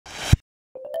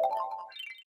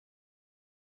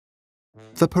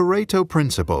The Pareto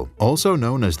Principle, also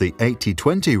known as the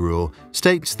 80-20 rule,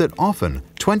 states that often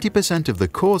 20% of the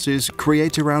causes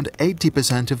create around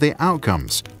 80% of the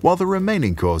outcomes, while the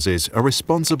remaining causes are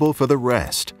responsible for the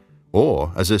rest.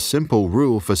 Or, as a simple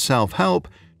rule for self-help,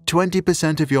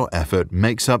 20% of your effort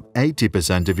makes up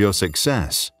 80% of your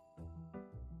success.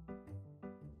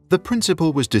 The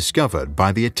principle was discovered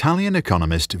by the Italian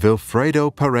economist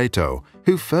Vilfredo Pareto,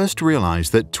 who first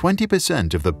realized that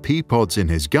 20% of the pea pods in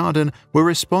his garden were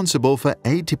responsible for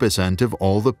 80% of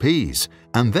all the peas,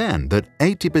 and then that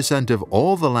 80% of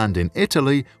all the land in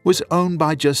Italy was owned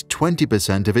by just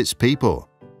 20% of its people.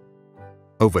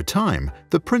 Over time,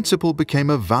 the principle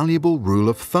became a valuable rule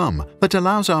of thumb that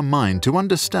allows our mind to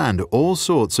understand all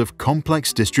sorts of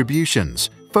complex distributions,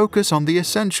 focus on the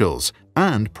essentials,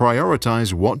 and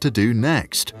prioritize what to do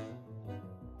next.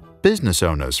 Business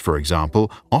owners, for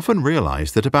example, often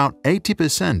realize that about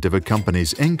 80% of a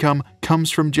company's income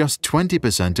comes from just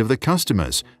 20% of the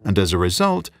customers, and as a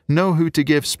result, know who to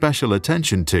give special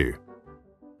attention to.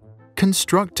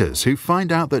 Constructors who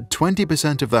find out that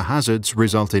 20% of the hazards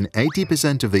result in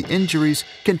 80% of the injuries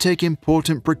can take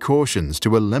important precautions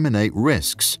to eliminate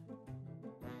risks.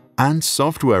 And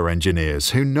software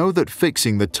engineers who know that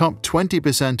fixing the top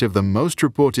 20% of the most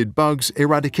reported bugs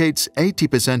eradicates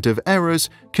 80% of errors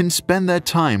can spend their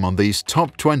time on these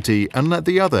top 20 and let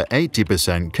the other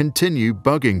 80% continue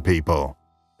bugging people.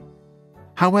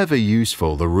 However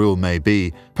useful the rule may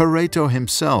be, Pareto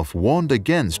himself warned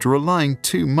against relying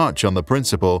too much on the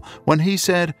principle when he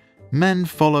said, "Men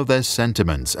follow their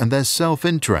sentiments and their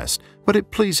self-interest, but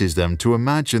it pleases them to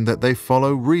imagine that they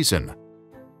follow reason.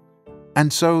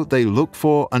 And so they look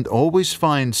for and always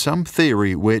find some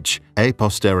theory which, a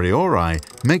posteriori,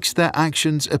 makes their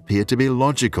actions appear to be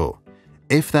logical.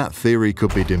 If that theory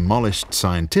could be demolished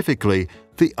scientifically,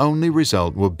 the only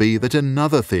result would be that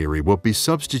another theory would be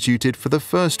substituted for the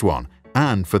first one,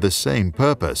 and for the same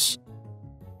purpose."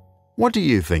 What do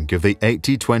you think of the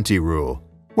 80-20 rule?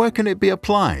 Where can it be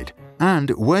applied? And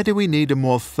where do we need a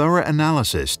more thorough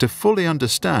analysis to fully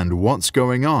understand what's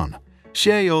going on?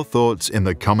 Share your thoughts in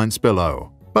the comments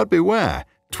below. But beware,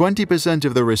 20%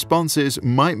 of the responses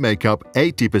might make up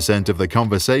 80% of the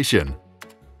conversation.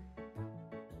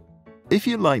 If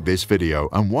you like this video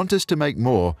and want us to make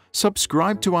more,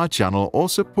 subscribe to our channel or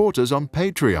support us on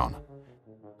Patreon.